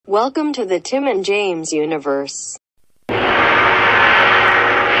Welcome to the Tim and James universe. Test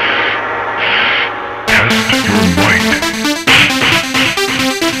your might.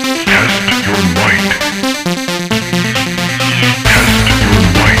 Test your might. Test your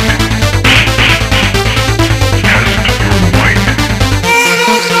might. Test your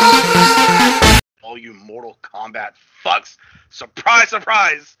might. All you Mortal Kombat fucks. Surprise,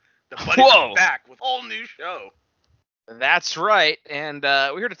 surprise! The buddies Whoa. are back with a whole new show. That's right, and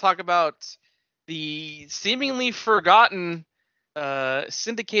we're here to talk about the seemingly forgotten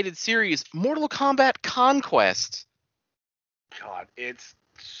syndicated series Mortal Kombat Conquest. God, it's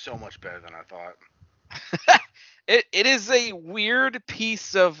so much better than I thought. It is a weird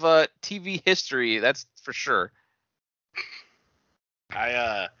piece of TV history, that's for sure.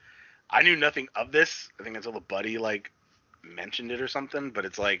 I knew nothing of this. I think until the buddy mentioned it or something. But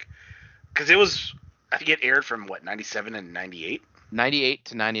it's because it was, I think it aired from 97 and 98. 98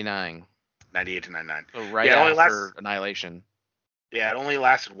 to 99. 98 to 99. So right Yeah, it only after Annihilation. Yeah, it only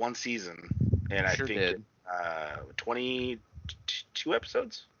lasted one season, and I Sure think did. 22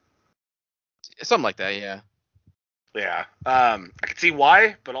 episodes. Something like that, yeah. Yeah, I can see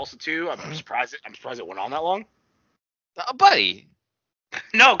why, but also too, I'm surprised. I'm surprised it went on that long. Buddy.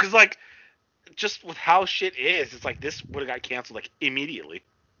 No, because just with how shit is, it's this would have got canceled immediately.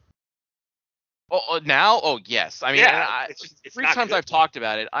 Now? Oh, yes. I mean, Yeah, it's three not times good. I've talked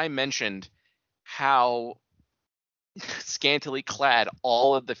about it, I mentioned how scantily clad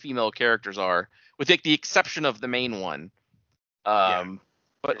all of the female characters are, with the exception of the main one. But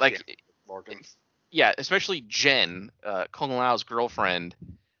Morgan. yeah, especially Jen, Kung Lao's girlfriend.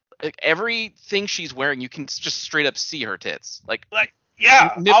 Everything she's wearing, you can just straight up see her tits,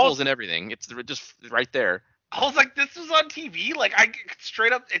 Yeah, nipples and everything. It's just right there. I was like, this was on TV. I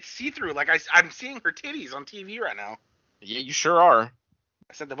straight up, it's see through. I'm seeing her titties on TV right now. Yeah, you sure are.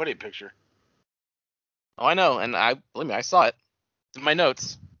 I sent the buddy a picture. Oh, I know, and believe me, I saw it. It's in my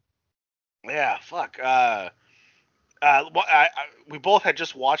notes. Yeah, fuck. We both had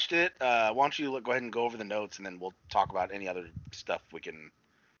just watched it. Why don't you go ahead and go over the notes, and then we'll talk about any other stuff we can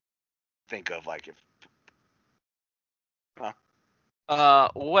think of, if.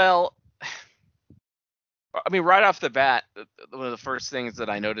 Well, I mean, right off the bat, one of the first things that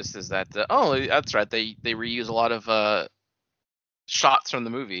I noticed is that that's right, they reuse a lot of shots from the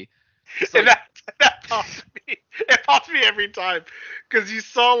movie. So, And that pops me. It pops me every time because you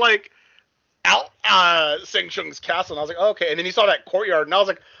saw out Shang Tsung's castle, and I was like, oh, okay. And then you saw that courtyard, and I was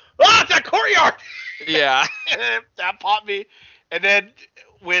like, it's that courtyard. yeah, That popped me. And then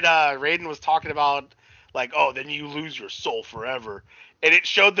when Raiden was talking about then you lose your soul forever, and it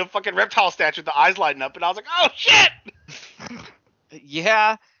showed the fucking reptile statue with the eyes lighting up, and I was like, oh shit.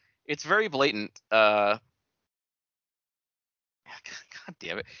 yeah, it's very blatant. God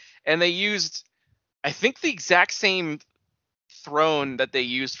damn it! And they used, I think, the exact same throne that they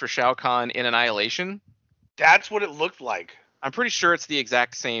used for Shao Kahn in Annihilation. That's what it looked like. I'm pretty sure it's the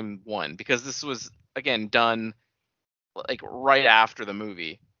exact same one because this was again done right after the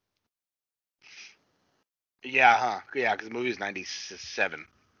movie. Yeah, huh? Yeah, because the movie is 97.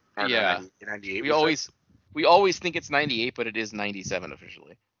 Or Yeah. 98. We always think it's 98, but it is 97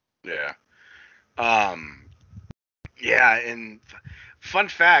 officially. Yeah. Yeah, and fun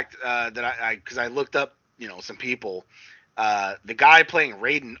fact that because I looked up, some people. The guy playing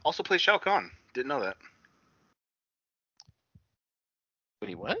Raiden also plays Shao Kahn. Didn't know that.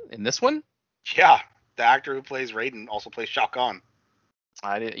 Wait, what? In this one? Yeah, the actor who plays Raiden also plays Shao Kahn.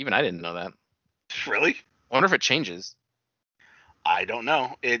 I didn't know that. Really? I wonder if it changes. I don't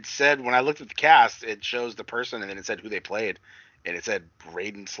know. It said when I looked at the cast, it shows the person, and then it said who they played, and it said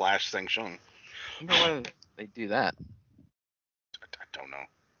Raiden / Shang Tsung. I wonder why they do that. I don't know.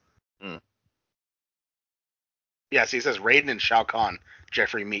 Hmm. Yeah, see, it says Raiden and Shao Kahn,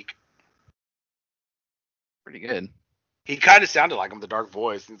 Jeffrey Meek. Pretty good. He kind of sounded like him, the dark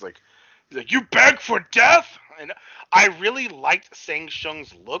voice. He's like, you beg for death? And I really liked Shang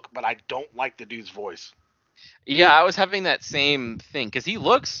Tsung's look, but I don't like the dude's voice. Yeah, I was having that same thing because he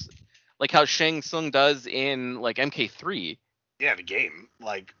looks like how Shang Tsung does in MK3. Yeah, the game.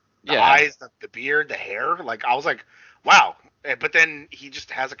 The Yeah. eyes, the beard, the hair. I was like, wow. But then he just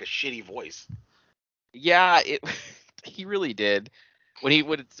has a shitty voice. Yeah, he really did. When he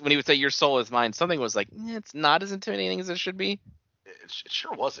would say your soul is mine, something was it's not as intimidating as it should be. It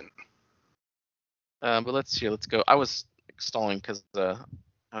sure wasn't. But let's go. I was stalling because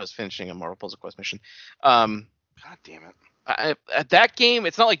I was finishing a Marvel Puzzle Quest mission. God damn it. At that game,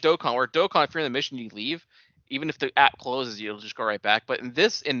 it's not like Dokkan, where Dokkan, if you're in the mission, you leave. Even if the app closes, you'll just go right back. But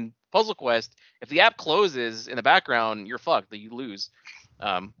in Puzzle Quest, if the app closes in the background, you're fucked. You lose.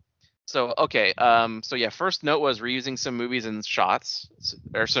 So okay. So yeah, first note was reusing some movies and shots,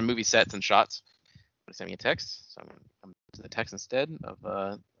 or some movie sets and shots. Send me a text. So I'm to the text instead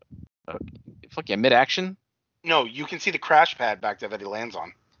of fuck yeah, mid action. No, you can see the crash pad back there that he lands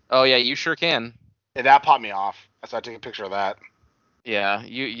on. Oh yeah, you sure can. And that popped me off. So I took a picture of that. Yeah,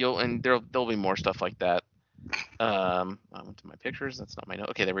 you'll and there'll be more stuff like that. I went to my pictures. That's not my note.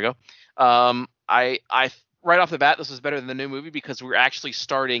 Okay, there we go. I right off the bat, this was better than the new movie because we're actually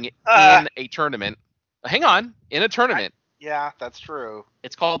starting in a tournament. Hang on, in a tournament. Yeah, that's true.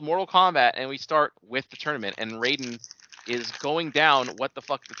 It's called Mortal Kombat, and we start with the tournament. And Raiden is going down what the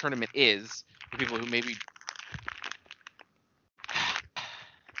fuck the tournament is for people who maybe.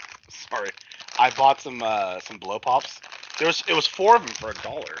 Sorry, I bought some blow pops. It was 4 of them for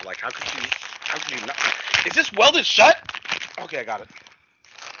 $1. Like how could you not? Is this welded shut? Okay, I got it.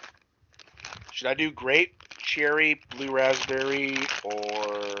 Should I do grape, cherry, blue raspberry,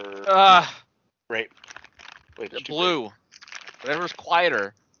 or grape? Wait, there's blue. Whatever's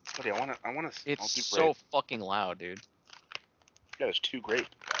quieter. Buddy, I want to. It's so fucking loud, dude. Yeah, there's 2 grape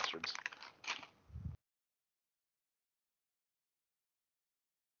bastards.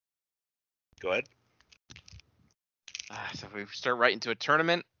 Go ahead. So we start right into a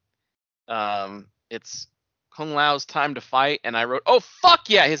tournament. It's Kung Lao's time to fight, and I wrote, "Oh fuck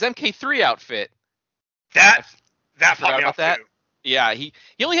yeah, his MK3 outfit." That forgot popped me about off that. too. Yeah, he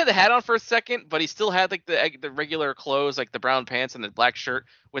only had the hat on for a second, but he still had like the regular clothes, like the brown pants and the black shirt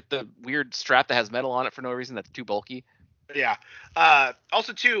with the weird strap that has metal on it for no reason. That's too bulky. Yeah.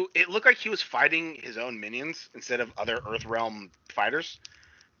 Also, too, it looked like he was fighting his own minions instead of other Earthrealm fighters.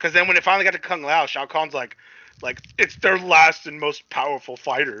 Because then when it finally got to Kung Lao, Shao Kahn's like it's their last and most powerful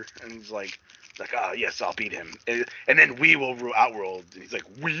fighter, and he's like, oh yes, I'll beat him, and then we will rule Outworld. And he's like,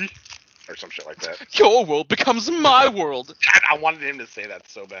 we, or some shit like that. Your world becomes my world. I wanted him to say that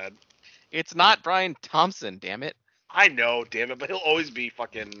so bad. It's not Brian Thompson, damn it. I know, damn it, but he'll always be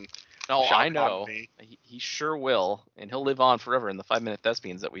fucking. No, Shao I Kahn know. to me. He sure will, and he'll live on forever in the 5-minute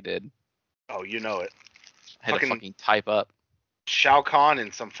thespians that we did. Oh, you know it. I had to fucking type up. Shao Kahn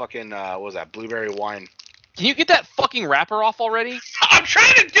and some fucking what was that, blueberry wine. Can you get that fucking wrapper off already? I'm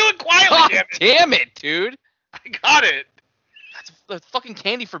trying to do it quietly, God damn it. damn it, dude. I got it. That's fucking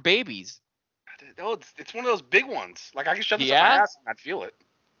candy for babies. Oh, it's one of those big ones. Like I can shove this up Yeah? my ass and I'd feel it.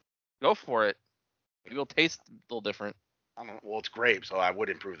 Go for it. Maybe it'll taste a little different. I don't know. Well, it's grape, so I would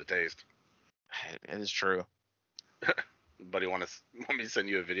improve the taste. It is true. Buddy, want me to send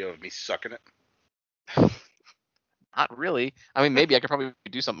you a video of me sucking it? Not really. I mean, maybe I could probably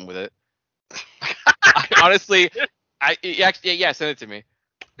do something with it. Honestly, yeah, send it to me.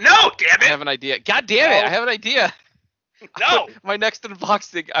 No, damn I it! have an idea. God damn it, No. I have an idea. No! My next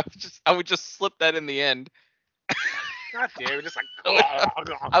unboxing, I would just slip that in the end. God damn it! Just like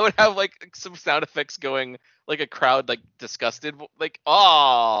I would have like some sound effects going, like a crowd like disgusted, like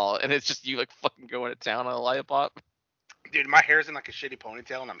oh, and it's just you like fucking going to town on a lollipop. Dude, my hair's in like a shitty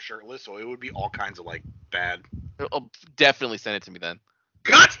ponytail and I'm shirtless, so it would be all kinds of like bad. I'll definitely send it to me then.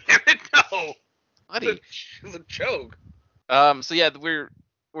 God damn it! No. Buddy. It's a joke. So yeah,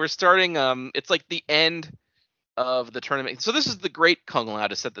 we're starting. It's like the end of the tournament. So this is the great Kung Lao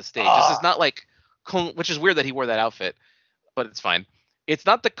to set the stage. This is not like Kung, which is weird that he wore that outfit, but it's fine. It's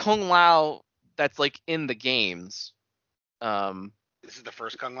not the Kung Lao that's like in the games. This is the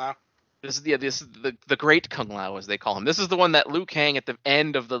first Kung Lao. This is the great Kung Lao, as they call him. This is the one that Liu Kang at the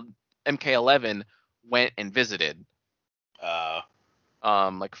end of the MK11 went and visited.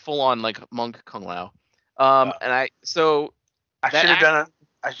 Like full on like monk Kung Lao. And I should have done it.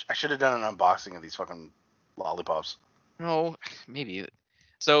 I should have done an unboxing of these fucking lollipops. No, maybe.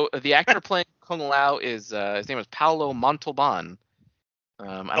 So the actor playing Kung Lao is his name is Paolo Montalban.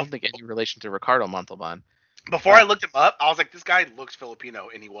 I don't think any relation to Ricardo Montalban. Before I looked him up, I was like, this guy looks Filipino,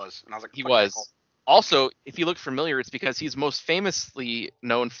 and he was. And I was like, He fucking was. cool. Also, if you look familiar, it's because he's most famously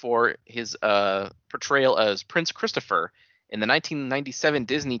known for his portrayal as Prince Christopher in the 1997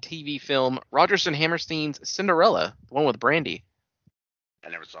 Disney TV film Rodgers and Hammerstein's Cinderella, the one with Brandy. I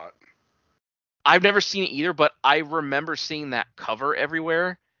never saw it. I've never seen it either, but I remember seeing that cover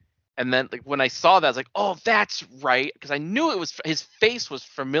everywhere. And then like when I saw that, I was like, oh, that's right. Because I knew it was his face was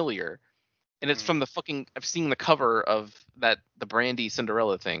familiar. And it's from the fucking I've seen the cover of the Brandy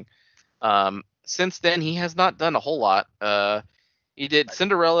Cinderella thing. Since then he has not done a whole lot. He did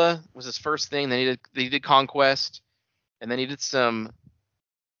Cinderella was his first thing, then he did Conquest, and then he did some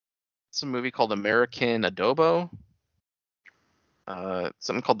movie called American Adobo.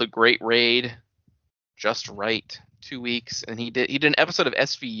 Something called The Great Raid, Just Right, 2 weeks, and he did an episode of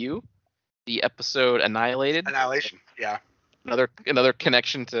SVU, the episode Annihilated. Annihilation, yeah. Another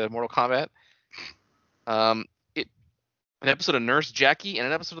connection to Mortal Kombat. An episode of Nurse Jackie and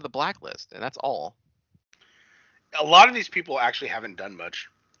an episode of The Blacklist, and that's all. A lot of these people actually haven't done much.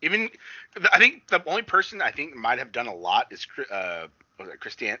 Even I think the only person I think might have done a lot is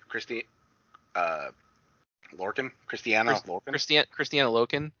Christiana Lorcan. Christiana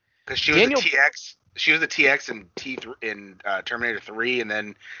Loken. Because she was the TX. She was the TX in Terminator 3, and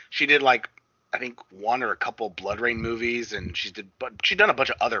then she did like I think one or a couple Blood Rain movies, and she's done a bunch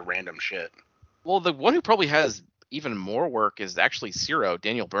of other random shit. Well, the one who probably has even more work is actually Ciro,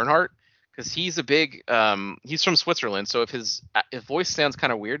 Daniel Bernhardt, because he's a big he's from Switzerland, so if his voice sounds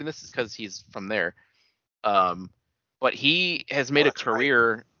kind of weird, and this is because he's from there. But he has made a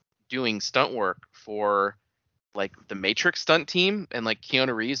career doing stunt work for like the Matrix stunt team and like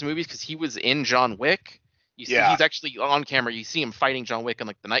Keanu Reeves movies, because he was in John Wick. You see, he's actually on camera. You see him fighting John Wick in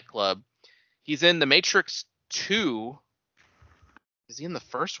like the nightclub. He's in the Matrix 2. Is he in the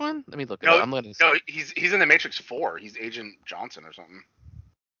first one? Let me look. No, he's in the Matrix 4. He's Agent Johnson or something.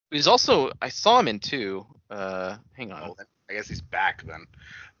 He's also, I saw him in 2. Hang on. Oh, I guess he's back then.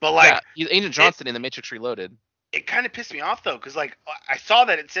 But like, he's Agent Johnson in the Matrix Reloaded. It kind of pissed me off though, because like I saw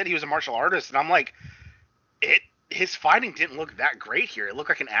that it said he was a martial artist, and I'm like, his fighting didn't look that great here. It looked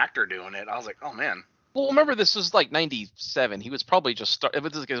like an actor doing it. I was like, oh man. Well, remember this was like 97. He was probably just it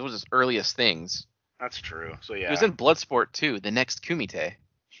was his earliest things. That's true. So yeah. He was in Bloodsport 2, The Next Kumite.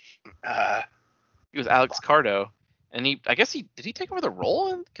 He was Alex Cardo, and did he take over the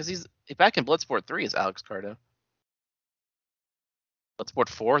role? Because he's back in Bloodsport 3 as Alex Cardo. Bloodsport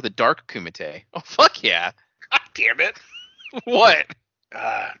 4, The Dark Kumite. Oh fuck yeah! God damn it! What?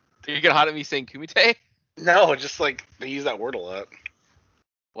 Are you gonna hot at me saying Kumite? No, just like they use that word a lot.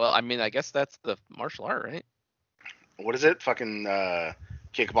 Well, I mean, I guess that's the martial art, right? What is it? Fucking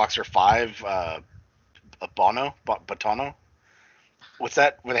Kickboxer 5, Batono? What's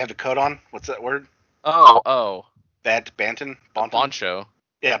that? Where they have the coat on? What's that word? Oh. Banton? Boncho.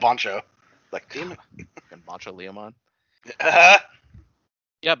 Yeah, Boncho. Like, damn it. And Boncho Leomon.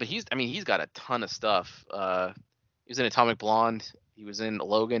 Yeah, but he's got a ton of stuff. He was in Atomic Blonde. He was in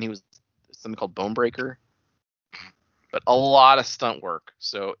Logan. He was something called Bonebreaker. But a lot of stunt work.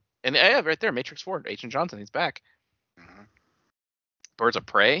 So, and yeah, right there, Matrix 4, Agent Johnson, he's back. Mm-hmm. Birds of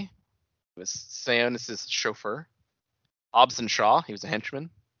Prey. He was Sionis' chauffeur. Obson Shaw, he was a henchman.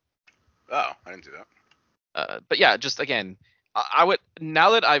 Oh, I didn't do that. But yeah, just again, I would,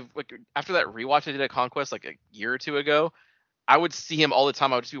 now that after that rewatch I did at Conquest like a year or two ago, I would see him all the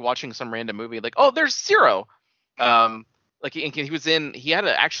time. I would just be watching some random movie like, oh, there's Ciro. Like he had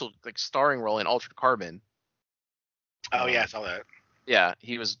an actual like starring role in Altered Carbon. Oh yeah, I saw that. Yeah,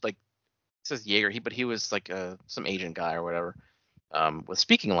 he was like, it says Jaeger, but he was like some agent guy or whatever, with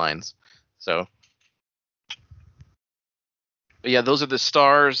speaking lines. So, but yeah, those are the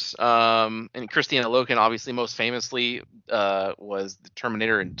stars. And Christiana Loken, obviously, most famously, was the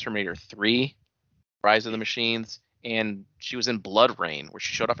Terminator in Terminator 3, Rise of the Machines, and she was in Blood Rain, where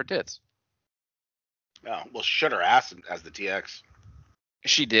she showed off her tits. Oh, well, she showed her ass as the TX.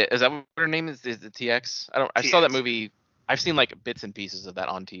 She did. Is that what her name is? Is the TX? I saw that movie. I've seen like bits and pieces of that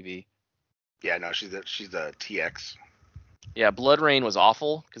on TV. Yeah, no, she's a TX. Yeah, Blood Rain was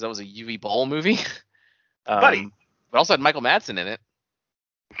awful because that was a UV Bowl movie. Buddy. But also had Michael Madsen in it.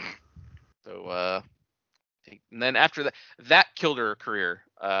 So, and then after that killed her career.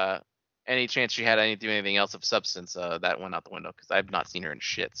 Any chance she had to do anything else of substance, that went out the window because I've not seen her in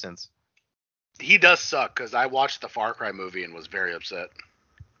shit since. He does suck because I watched the Far Cry movie and was very upset.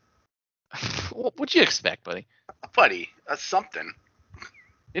 What'd you expect, buddy? Buddy, that's something.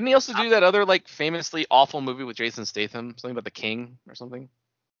 Didn't he also do that other like famously awful movie with Jason Statham? Something about the King or something?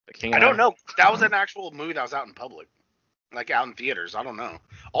 The King. I don't know. That was an actual movie that was out in public, like out in theaters. I don't know.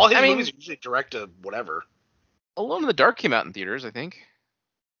 All his movies are usually direct to whatever. Alone in the Dark came out in theaters, I think.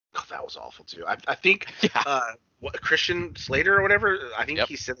 Oh, that was awful too. I think Christian Slater or whatever. I think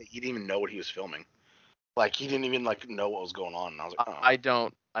he said that he didn't even know what he was filming. Like he didn't even like know what was going on. And I was like, oh.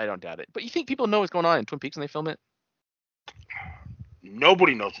 I don't doubt it. But you think people know what's going on in Twin Peaks when they film it?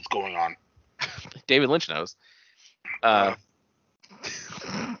 Nobody knows what's going on. David Lynch knows.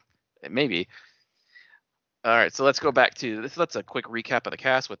 Maybe. All right, so let's go back to this. That's a quick recap of the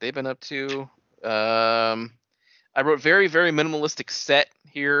cast, what they've been up to. I wrote very, very minimalistic set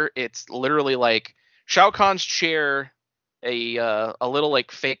here. It's literally like Shao Kahn's chair, a little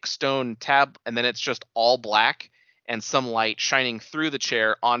like fake stone tab, and then it's just all black and some light shining through the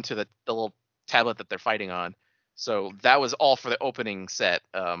chair onto the little tablet that they're fighting on. So that was all for the opening set.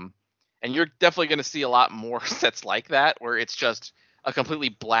 And you're definitely going to see a lot more sets like that, where it's just a completely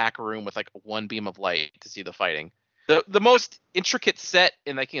black room with like one beam of light to see the fighting. The most intricate set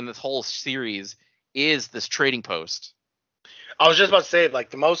in this whole series is this trading post. I was just about to say, like,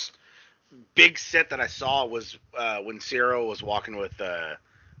 the most big set that I saw was when Ciro was walking with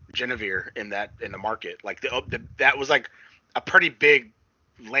Genevieve in the market. Like that was like a pretty big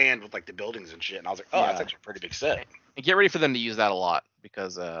land with like the buildings and shit. And I was like, oh, Yeah. that's actually a pretty big set. And get ready for them to use that a lot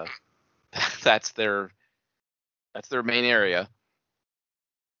because that's their main area.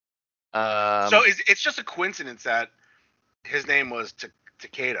 So it's just a coincidence that his name was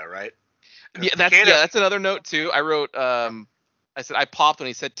Takeda, right? 'Cause Yeah, that's another note too. I wrote I said I popped when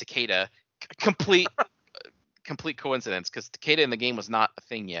he said Takeda. Complete coincidence because Takeda in the game was not a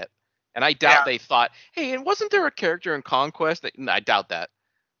thing yet, and I doubt they thought, hey, and wasn't there a character in Conquest? I doubt that.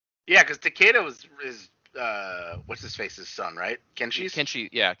 Yeah, because Takeda is what's his face's son, right? Kenshi's.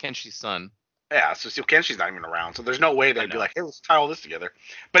 Kenshi's son. Yeah, so Kenshi's not even around, so there's no way they'd be like, hey, let's tie all this together.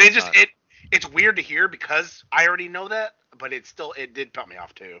 But it's weird to hear because I already know that, but it did put me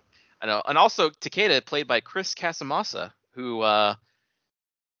off too. I know, and also Takeda played by Chris Casamassa, who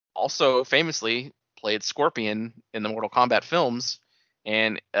also famously played Scorpion in the Mortal Kombat films,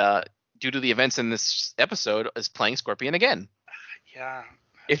 and due to the events in this episode, is playing Scorpion again. Yeah.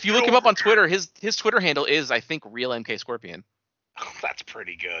 If you look him up on Twitter, his Twitter handle is, I think, Real MK Scorpion. Oh, that's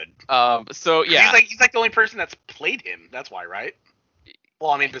pretty good. So yeah, he's like the only person that's played him. That's why, right?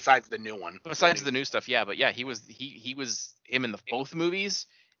 Well, I mean, besides the new one. Besides the new stuff, yeah, but yeah, he was him in both movies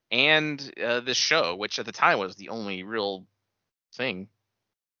and this show, which at the time was the only real thing.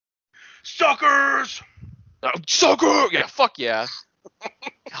 Suckers! Sucker! Yeah, fuck yeah.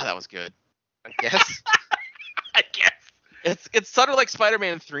 God, that was good. I guess. I guess. It's sort of like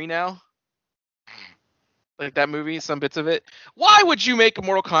Spider-Man 3 now. Like that movie, some bits of it. Why would you make a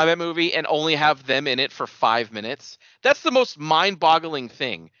Mortal Kombat movie and only have them in it for 5 minutes? That's the most mind-boggling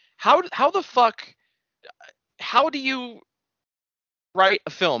thing. How the fuck? How do you write a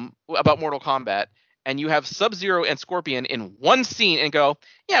film about Mortal Kombat and you have Sub-Zero and Scorpion in one scene and go,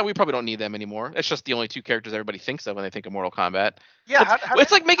 yeah, we probably don't need them anymore. It's just the only two characters everybody thinks of when they think of Mortal Kombat. Yeah,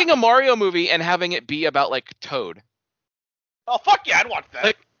 it's like making a Mario movie and having it be about like Toad. Oh fuck yeah, I'd watch that.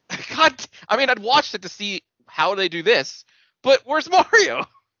 Like, God, I mean, I'd watch it to see how they do this, but where's Mario?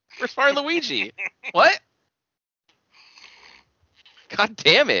 Where's Mario and Luigi? What? God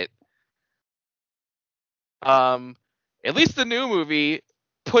damn it. At least the new movie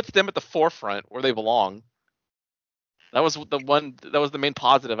puts them at the forefront where they belong. That was the main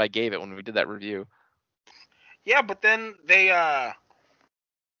positive I gave it when we did that review. Yeah, but then they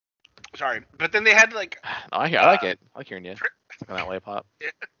but then they had like I like it. I like hearing you talking that way, Pop.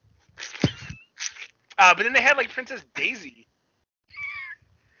 But then they had like Princess Daisy.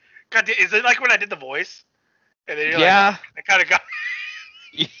 God, is it like when I did the voice? And then yeah, like, I kind of got.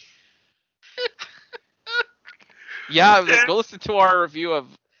 Yeah, go listen to our review of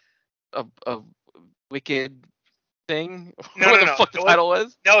Wicked thing. No, what the fuck the title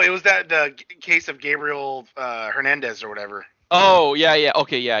was? No, it was the case of Gabriel Hernandez or whatever. Oh yeah,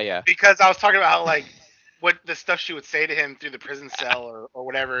 okay, yeah. Because I was talking about how like what the stuff she would say to him through the prison cell or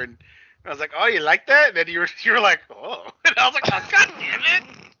whatever, and I was like, oh, you like that? And then you were like, oh, and I was like, oh, god damn it!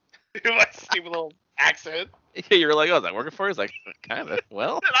 My stupid little accent. Yeah, you were like, oh, is that working for you? It's like, kind of.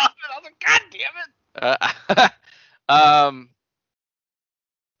 Well. And I was like, god damn it!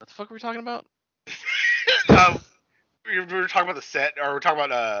 What the fuck were we talking about? We were talking about the set, or we're talking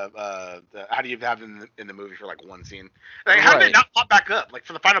about how do you have them in the movie for like one scene? Like, how did it not pop back up? Like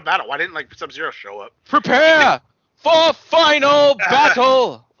for the final battle, why didn't like Sub-Zero show up? Prepare for final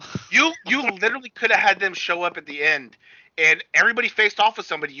battle. You literally could have had them show up at the end, and everybody faced off with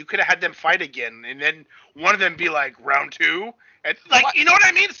somebody. You could have had them fight again, and then one of them be like round 2, and like what? You know what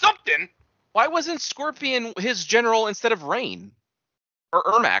I mean? Something. Why wasn't Scorpion his general instead of Rain or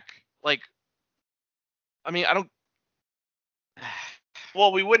Ermac? Like, I mean, I don't.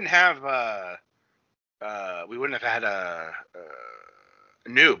 Well, we wouldn't have had a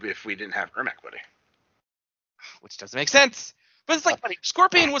noob if we didn't have Ermac, buddy. Which doesn't make sense. But it's like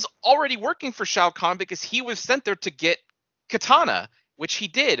Scorpion was already working for Shao Kahn because he was sent there to get Katana, which he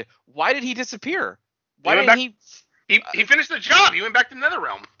did. Why did he disappear? Why didn't he? He finished the job. He went back to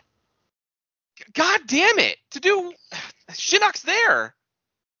NetherRealm. God damn it! To do Shinnok's there.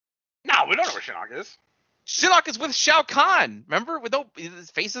 No, we don't know where Shinnok is. Shinnok is with Shao Kahn. Remember? His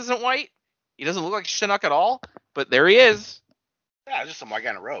face isn't white. He doesn't look like Shinnok at all. But there he is. Yeah, just some white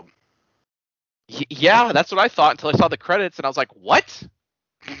guy in a robe. Yeah, that's what I thought until I saw the credits and I was like, what?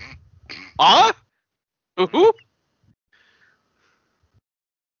 Ooh.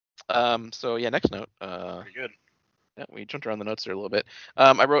 So yeah, next note. Pretty good. Yeah, we jumped around the notes there a little bit.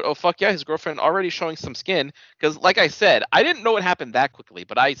 I wrote, "Oh fuck yeah, his girlfriend already showing some skin." Because, like I said, I didn't know it happened that quickly,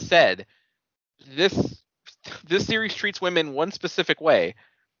 but I said this this series treats women one specific way,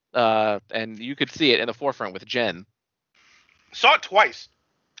 and you could see it in the forefront with Jen. Saw it twice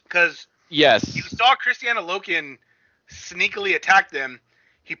because Yes. you saw Christiana Loken sneakily attack them.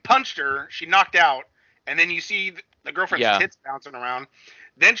 He punched her, she knocked out, and then you see the girlfriend's Yeah. tits bouncing around.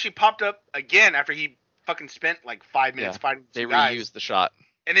 Then she popped up again after he fucking spent like 5 minutes Yeah. fighting They two guys. reused the shot.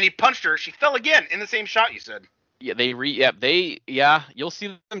 And then he punched her. She fell again in the same shot. You said. Yeah, you'll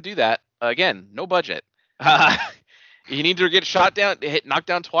see them do that again. No budget. You need to get shot down, knocked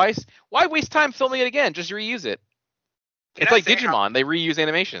down twice. Why waste time filming it again? Just reuse it. Can It's I like say how- Digimon. They reuse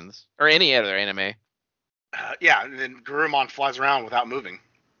animations or any other anime. Yeah, and then Garurumon flies around without moving.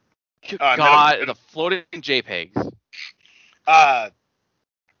 God, no. the floating JPEGs.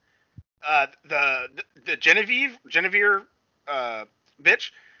 The Genevieve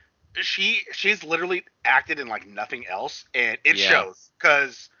bitch, she's literally acted in like nothing else, and it Yeah. shows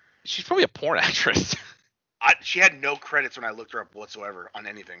because She's probably a porn actress. she had no credits when I looked her up whatsoever on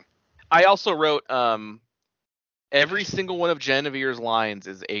anything. I also wrote every single one of Genevieve's lines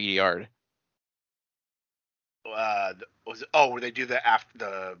is 80 yard. Where they do the after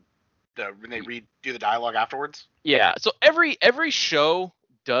the when they redo the dialogue afterwards? Yeah. So every show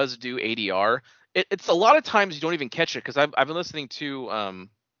does do ADR. It's a lot of times you don't even catch it because I've been listening to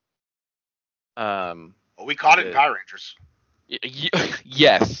Well, we caught it in the- Power Rangers.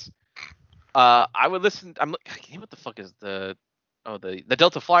 yes. I would listen. What the fuck is the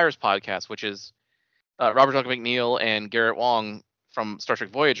Delta Flyers podcast, which is Robert Duncan McNeil and Garrett Wong from Star Trek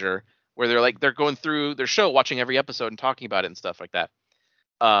Voyager, where they're going through their show, watching every episode and talking about it and stuff like that.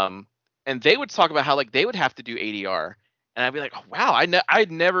 And they would talk about how like they would have to do ADR, and I'd be like, oh, wow,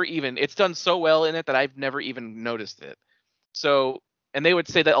 I'd never even. It's done so well in it that I've never even noticed it. So, and they would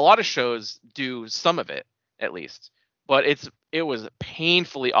say that a lot of shows do some of it at least, but it was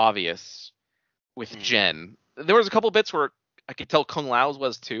painfully obvious with Jen. There was a couple bits where I could tell Kung Lao's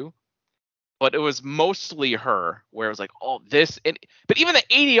was too, but it was mostly her where it was like, oh, but even the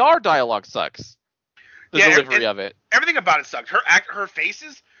ADR dialogue sucks. The delivery of it. Everything about it sucked. Her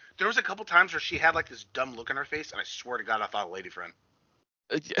faces. There was a couple times where she had like this dumb look on her face, and I swear to God, I thought Lady Friend.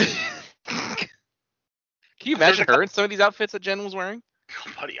 Can you imagine her in some of these outfits that Jen was wearing?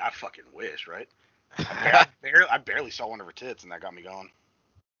 Oh, buddy, I fucking wish, right? I barely saw one of her tits, and that got me going.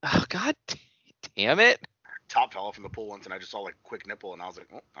 Oh, God damn it. Top fell off in the pool once, and I just saw like a quick nipple, and I was like,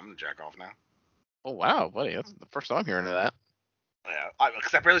 oh, I'm gonna jack off now. Oh, wow, buddy. That's the first time I'm hearing of that. Yeah,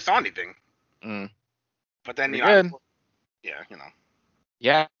 because I barely saw anything. Mm. But then, Pretty you know, good. yeah,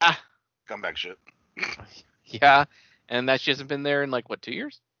 Yeah. scumbag shit. Yeah. And that she hasn't been there in like, what, 2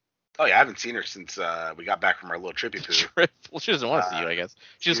 years? Oh, yeah, I haven't seen her since we got back from our little trippy poo. Well, she doesn't want to see you, I guess.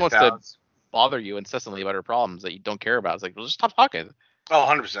 She just wants to bother you incessantly about her problems that you don't care about. It's like, well, just stop talking. Oh,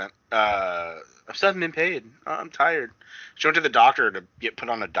 100%. I still haven't been paid. I'm tired. She went to the doctor to get put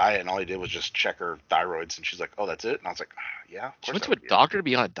on a diet, and all he did was just check her thyroids, and she's like, oh, that's it? And I was like, yeah, of course. She went to a doctor to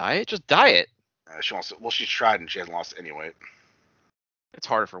be on a diet? Just diet. She wants to, well, she's tried, and she hasn't lost any weight. It's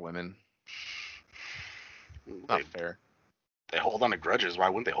harder for women. Not fair. They hold on to grudges. Why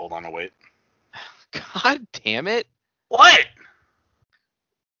wouldn't they hold on to weight? God damn it. What?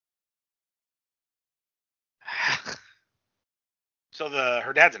 So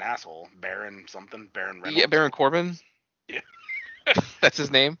her dad's an asshole. Baron something. Baron Reynolds. Yeah, Baron Corbin. Yeah. That's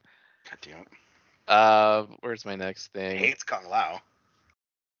his name. God damn it. Where's my next thing? Hates Kung Lao.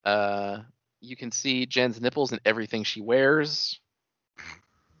 You can see Jen's nipples in everything she wears.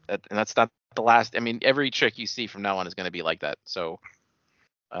 And that's not the last. I mean, every chick you see from now on is going to be like that. So,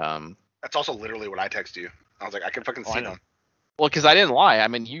 That's also literally what I text you. I was like, I can fucking see them. Well, because I didn't lie. I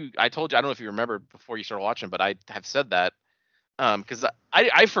mean, I told you. I don't know if you remember before you started watching, but I have said that. Because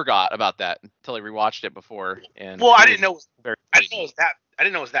I forgot about that until I rewatched it before. And well, I didn't know. I didn't know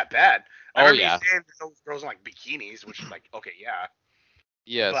crazy. it was that bad. I Oh, remember yeah. you saying there's those girls in like bikinis, which is like, okay, yeah.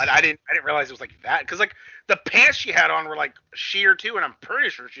 Yes. But I didn't realize it was like that, because like the pants she had on were like sheer too, and I'm pretty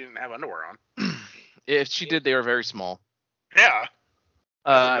sure she didn't have underwear on. If she did, they were very small. Yeah.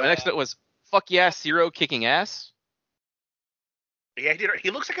 My next note was, fuck yeah, Zero kicking ass. Yeah,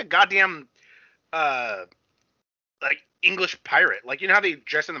 he looks like a goddamn like English pirate. Like, you know how they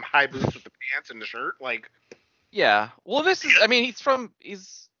dress in them high boots with the pants and the shirt? Like, Yeah. Well, they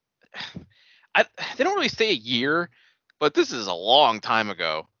don't really say a year, but this is a long time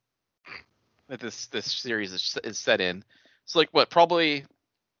ago that this series is set in. So like what, probably,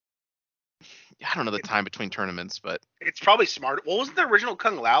 I don't know the time between tournaments, but it's probably smart. Well, wasn't the original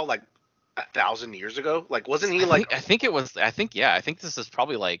Kung Lao like 1,000 years ago? Like, wasn't he I like? think, I think it was. I think yeah. I think this is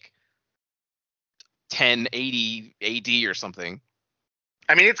probably like 1080 AD or something.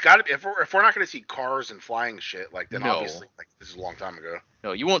 I mean, it's got to be. If we're not going to see cars and flying shit, like then No. obviously like this is a long time ago.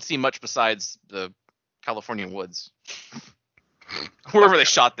 No, you won't see much besides the California woods. Wherever they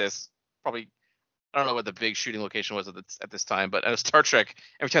shot this, probably. I don't know what the big shooting location was at this time, but at Star Trek,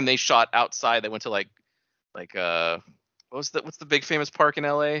 every time they shot outside, they went to like what's the big famous park in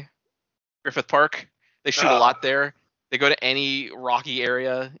LA? Griffith Park. They shoot a lot there. They go to any rocky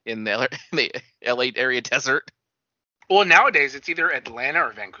area in the LA area desert. Well, nowadays it's either Atlanta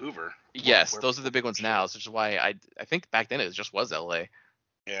or Vancouver. Yes, those are the big ones now, which is why I think back then it just was LA.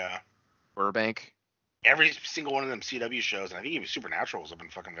 Yeah. Burbank. Every single one of them CW shows, and I think even Supernatural was up in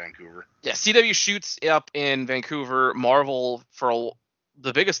fucking Vancouver. Yeah, CW shoots up in Vancouver. Marvel, for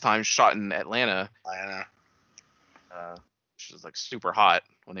the biggest time, shot in Atlanta. Atlanta. Which is like super hot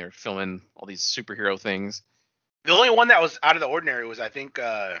when they were filming all these superhero things. The only one that was out of the ordinary was, I think,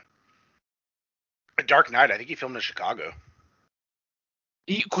 Dark Knight. I think he filmed in Chicago.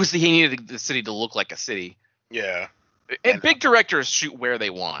 Because he needed the city to look like a city. Yeah. And big directors shoot where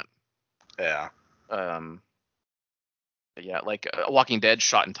they want. Yeah. Yeah, like Walking Dead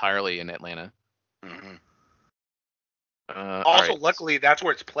shot entirely in Atlanta. Mm-hmm. Also, luckily, that's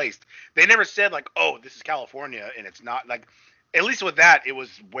where it's placed. They never said like, "Oh, this is California," and it's not. Like, at least with that, it was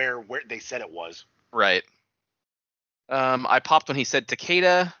where they said it was. Right. I popped when he said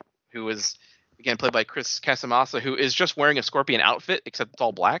Takeda, who was again played by Chris Casamassa, who is just wearing a Scorpion outfit except it's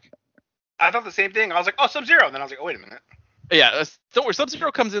all black. I thought the same thing. I was like, "Oh, Sub-Zero," and then I was like, "Oh, wait a minute." Yeah, don't worry.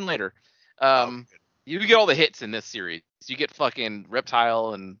 Sub-Zero comes in later. You get all the hits in this series. You get fucking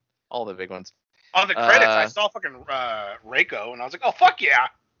Reptile and all the big ones. On the credits, I saw fucking Reiko, and I was like, "Oh, fuck yeah!"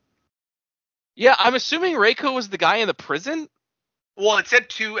 Yeah, I'm assuming Reiko was the guy in the prison. Well, it said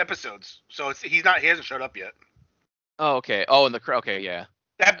 2 episodes, so he hasn't showed up yet. Oh, okay. Oh, and okay, yeah.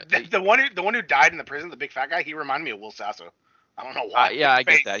 The one who died in the prison, the big fat guy, he reminded me of Will Sasso. I don't know why. Yeah, I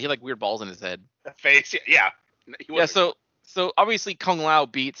get that. He had like weird balls in his head. The face, yeah. Yeah, so obviously Kung Lao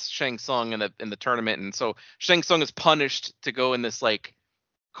beats Shang Tsung in the tournament, and so Shang Tsung is punished to go in this like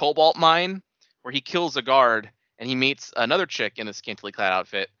cobalt mine where he kills a guard and he meets another chick in a scantily clad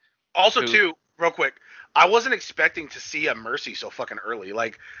outfit. Also, too, real quick, I wasn't expecting to see a Mercy so fucking early.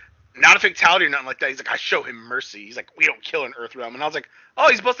 Like, not a fatality or nothing like that. He's like, I show him Mercy. He's like, we don't kill an Earthrealm. And I was like, oh,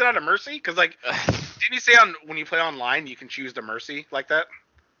 he's busting out a Mercy? Because, like, didn't you say when you play online, you can choose the Mercy like that?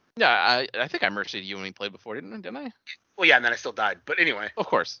 Yeah, I think I mercied you when we played before, didn't I? Well, yeah, and then I still died. But anyway. Of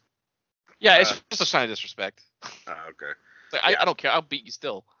course. Yeah, it's just a sign of disrespect. Okay. Like, I don't care. I'll beat you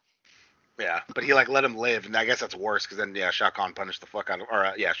still. Yeah, but he like let him live, and I guess that's worse because then Shao Kahn punished the fuck out of him.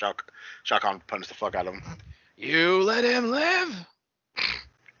 Or Shao Kahn punished the fuck out of him. You let him live.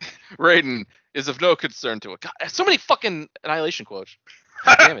 Raiden is of no concern to it. God, so many fucking Annihilation quotes.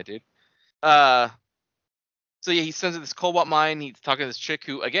 God damn it, dude. So yeah, he sends it this cobalt mine. He's talking to this chick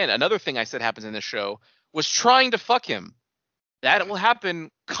who, again, another thing I said happens in this show was trying to fuck him. That will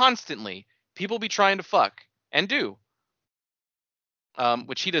happen constantly. People be trying to fuck and do.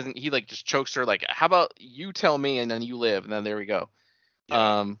 Which he doesn't. He like just chokes her. Like, how about you tell me and then you live, and then there we go.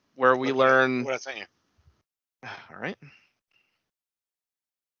 Yeah. Where we learn. What I sent you. All right.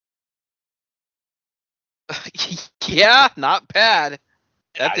 Yeah, not bad.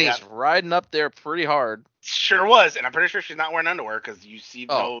 That thing's riding up there pretty hard. Sure was, and I'm pretty sure she's not wearing underwear because you see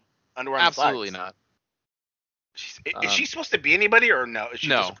no underwear on the slides. Absolutely not. Is she supposed to be anybody or no? Is she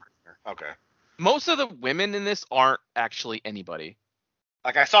No. Just a prisoner? Okay. Most of the women in this aren't actually anybody.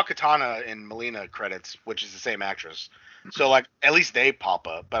 Like I saw Katana in Melina credits, which is the same actress. So like at least they pop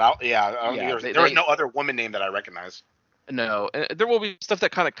up. But there was no other woman name that I recognize. No, there will be stuff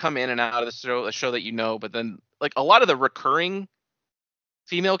that kind of come in and out of the show that you know, but then like a lot of the recurring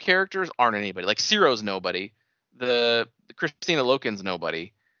female characters aren't anybody. Like Ciro's nobody. The Christina Loken's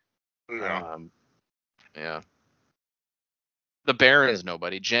nobody. Yeah. Yeah. The Baron is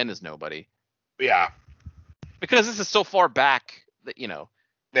nobody. Jen is nobody. Yeah. Because this is so far back that, you know,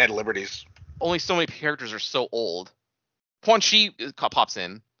 they had liberties. Only so many characters are so old. Quan Chi pops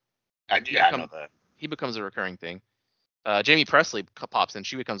in. I know that. He becomes a recurring thing. Jamie Presley pops in.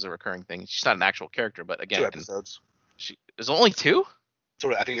 She becomes a recurring thing. She's not an actual character, but again, 2 episodes. There's only 2?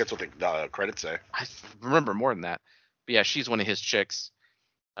 So I think that's what the credits say. I remember more than that. But yeah, she's one of his chicks.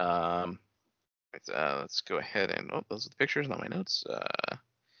 Let's go ahead and those are the pictures, not my notes.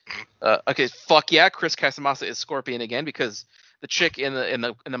 Okay, fuck yeah, Chris Casamassa is Scorpion again because the chick in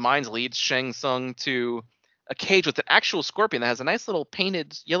the mines leads Shang Tsung to a cage with an actual scorpion that has a nice little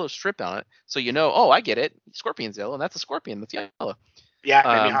painted yellow strip on it. So you know, I get it. Scorpion's yellow, and that's a scorpion that's yellow. Yeah,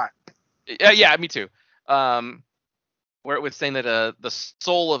 made me hot. Yeah, me too. Where it was saying that the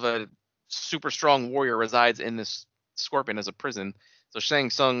soul of a super strong warrior resides in this scorpion as a prison. So Shang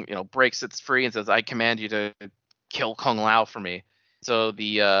Tsung, breaks its free and says, "I command you to kill Kung Lao for me." So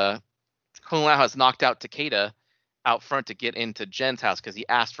the Kung Lao has knocked out Takeda out front to get into Jen's house because he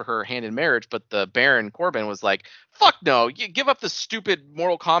asked for her hand in marriage, but the Baron Corbin was like, "Fuck no, you give up this stupid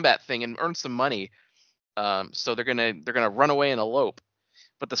Mortal Kombat thing and earn some money." So they're gonna run away and elope.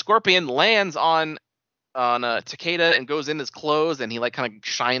 But the Scorpion lands on Takeda and goes in his clothes, and he like kind of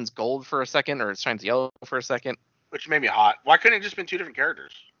shines gold for a second, or shines yellow for a second. Which made me hot. Why couldn't it just been two different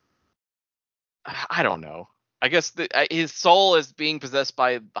characters? I don't know. I guess his soul is being possessed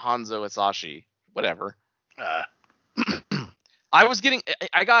by Hanzo Hasashi. Whatever.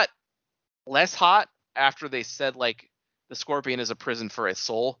 I got less hot after they said like the Scorpion is a prison for a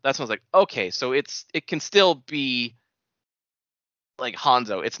soul. That's when I was like, okay, so it can still be like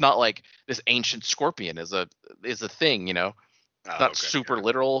Hanzo. It's not like this ancient scorpion is a thing, It's not super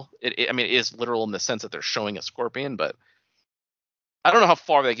literal. I mean, it is literal in the sense that they're showing a scorpion, but I don't know how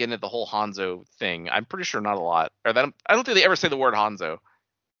far they get into the whole Hanzo thing. I'm pretty sure not a lot. I don't think they ever say the word Hanzo.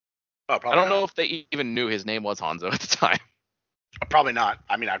 Oh, probably I don't not. know if they even knew his name was Hanzo at the time. Probably not.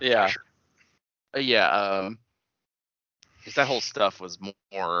 I mean, I'm Yeah. sure. Yeah. Because that whole stuff was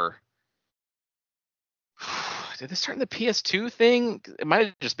more. Did they start in the PS2 thing? It might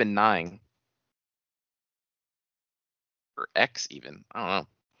have just been 9 or X even. I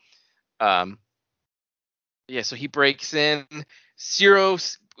don't know. Yeah. So he breaks in. Zero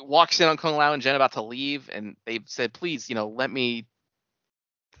walks in on Kung Lao and Jen about to leave, and they said, "Please, let me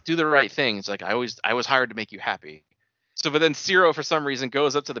do the right thing." It's like I was hired to make you happy. So, but then Zero for some reason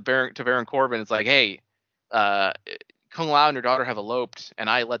goes up to Baron Corbin. It's like, "Hey, Kung Lao and your daughter have eloped, and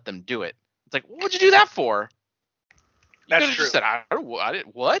I let them do it." It's like, what'd you do that for? That's you true. Just said, I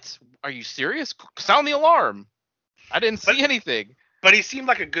didn't. What? Are you serious? Sound the alarm. I didn't see anything. But he seemed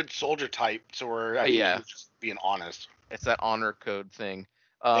like a good soldier type, so he was just being honest. It's that honor code thing.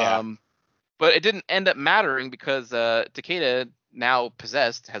 Yeah. But it didn't end up mattering because Takeda, now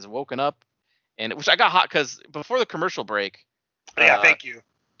possessed, has woken up, and which I got hot because before the commercial break. Yeah, thank you.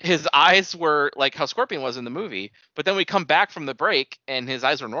 His eyes were like how Scorpion was in the movie, but then we come back from the break and his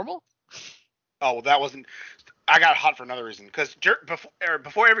eyes were normal. Oh, well, that wasn't. I got hot for another reason because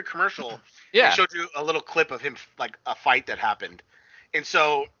before every commercial, Yeah. they showed you a little clip of him like a fight that happened, and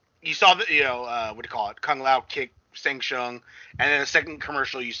so you saw the what do you call it? Kung Lao kick Shang Tsung, and then the second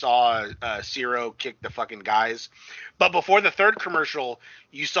commercial you saw Zero kick the fucking guys, but before the third commercial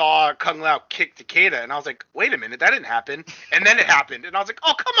you saw Kung Lao kick Takeda, and I was like, wait a minute, that didn't happen, and then it happened, and I was like,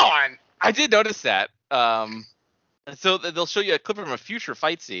 oh come on. I did notice that. So they'll show you a clip from a future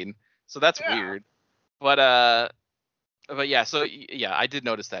fight scene, so that's weird. But yeah, so yeah, I did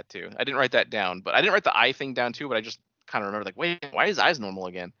notice that too. I didn't write that down, but I didn't write the eye thing down too. But I just kind of remember like, wait, why is his eyes normal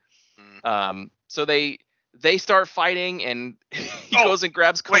again? So they start fighting, and he goes and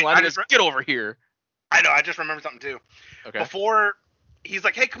grabs Kung Lao and goes, "Get over here." I know. I just remembered something too. Okay. Before he's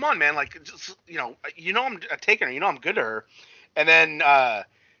like, "Hey, come on, man! Like, just, I'm taking her. I'm good to her." And then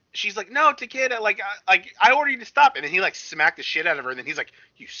she's like, "No, Takeda, like I ordered you to stop." And then he like smacked the shit out of her. And then he's like,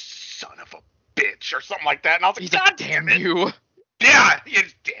 "You son of a bitch," or something like that. And I was like, "God damn it!" You. Yeah,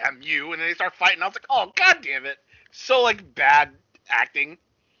 it's damn you. And then they start fighting. I was like, "Oh, God damn it!" So like bad acting.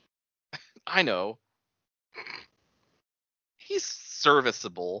 I know. He's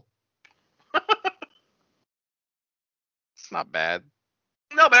serviceable. It's not bad.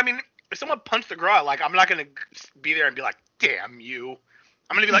 No, but I mean, if someone punched the girl out, like, I'm not gonna be there and be like, "Damn you."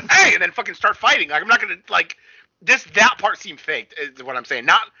 I'm gonna be like, "Hey," and then fucking start fighting. Like, I'm not gonna like that part seemed faked. Is what I'm saying.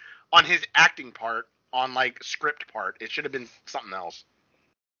 Not on his acting part, on like script part. It should have been something else.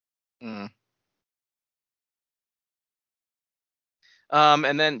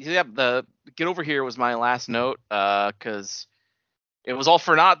 And then the get over here was my last note, because it was all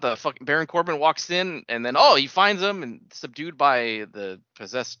for naught. The fucking Baron Corbin walks in, and then he finds him and subdued by the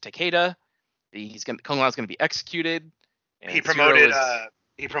possessed Takeda. Kung Lao's gonna be executed. And He promoted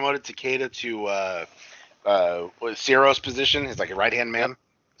Takeda to Zero's position, his like a right hand man. Yep.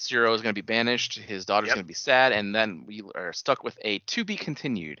 Zero is gonna be banished. His daughter's gonna be sad, and then we are stuck with a to be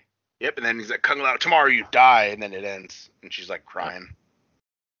continued. Yep, and then he's like, "Kung Lao, tomorrow you die," and then it ends, and she's like crying.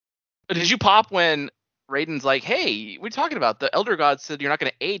 Did you pop when Raiden's like, "Hey, what are you talking about? The Elder God said you're not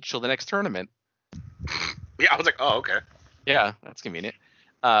going to age till the next tournament." Yeah, I was like, "Oh, okay." Yeah, that's convenient.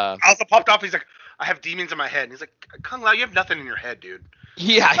 I also popped off. He's like, "I have demons in my head," and he's like, "Kung Lao, you have nothing in your head, dude."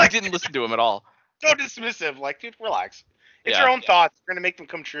 Yeah, he didn't listen to him at all. So dismissive. Like, dude, relax. It's your own thoughts. You're gonna make them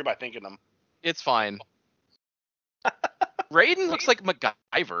come true by thinking them. It's fine. Raiden looks like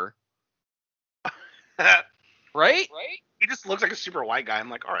MacGyver. Right? He just looks like a super white guy. I'm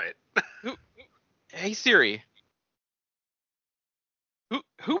like, all right. Hey Siri.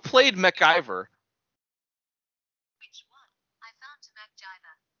 Who played MacGyver? Which one? I found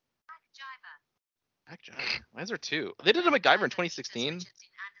MacGyver. MacGyver. Why is there two? They did a MacGyver in 2016.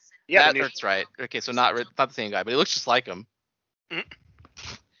 Yeah, That- the new- that's right. Okay, so not the same guy, but he looks just like him. Mhm.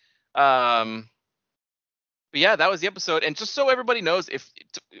 But yeah, that was the episode. And just so everybody knows,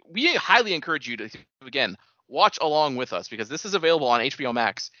 we highly encourage you to again watch along with us because this is available on HBO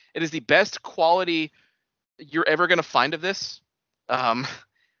Max. It is the best quality you're ever gonna find of this.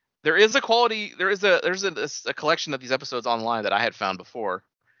 There is a collection of these episodes online that I had found before,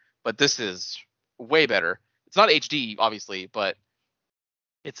 but this is way better. It's not HD, obviously, but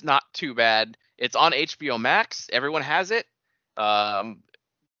it's not too bad. It's on HBO Max. Everyone has it.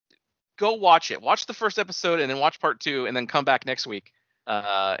 Go watch it. Watch the first episode and then watch part 2 and then come back next week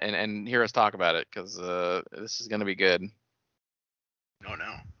and hear us talk about it because this is going to be good. No.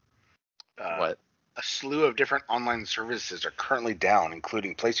 What? A slew of different online services are currently down,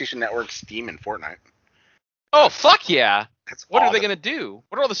 including PlayStation Network, Steam, and Fortnite. Oh, fuck yeah. That's What are odd they that- going to do?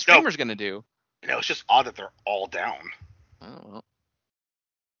 What are all the streamers going to do? No, it's just odd that they're all down. Oh,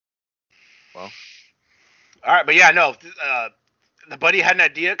 All right, but yeah, no. The buddy had an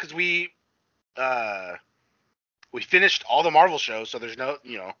idea because we finished all the Marvel shows, so there's no,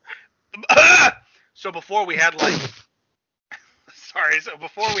 so before we had like, so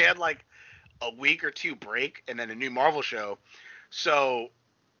before we had like a week or two break and then a new Marvel show, so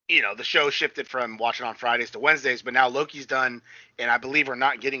the show shifted from watching on Fridays to Wednesdays, but now Loki's done, and I believe we're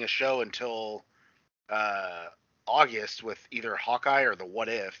not getting a show until August with either Hawkeye or the What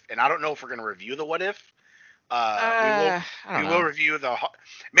If, and I don't know if we're gonna review the What If. I don't We know. will review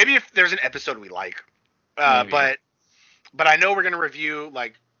maybe if there's an episode we like, Maybe. but I know we're gonna review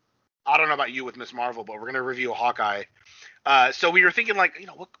like I don't know about you with Miss Marvel, but we're gonna review Hawkeye. So we were thinking like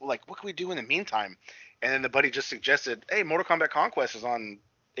what can we do in the meantime? And then the buddy just suggested, hey, Mortal Kombat Conquest is on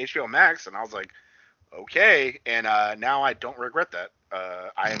HBO Max, and I was like, okay. And now I don't regret that.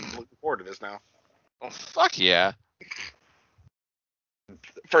 I am looking forward to this now. Oh, fuck yeah.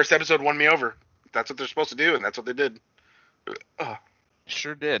 First episode won me over. That's what they're supposed to do, and that's what they did.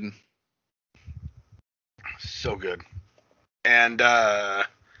 Sure did. So good. And I'll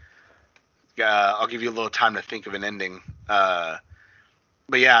give you a little time to think of an ending. But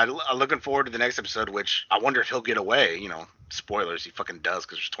yeah, I'm looking forward to the next episode, which I wonder if he'll get away. Spoilers, he fucking does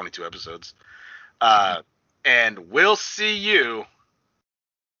because there's 22 episodes. And we'll see you.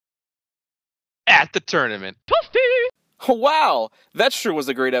 At the tournament. Wow, that sure was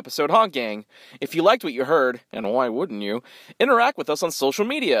a great episode, huh, gang? If you liked what you heard, and why wouldn't you, interact with us on social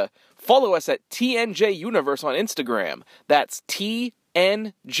media. Follow us at TNJ Universe on Instagram. That's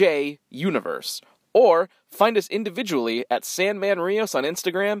TNJ Universe. Or find us individually at Sandman Rios on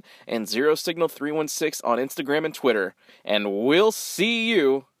Instagram and Zero Signal 316 on Instagram and Twitter. And we'll see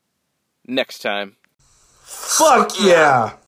you next time. Fuck yeah!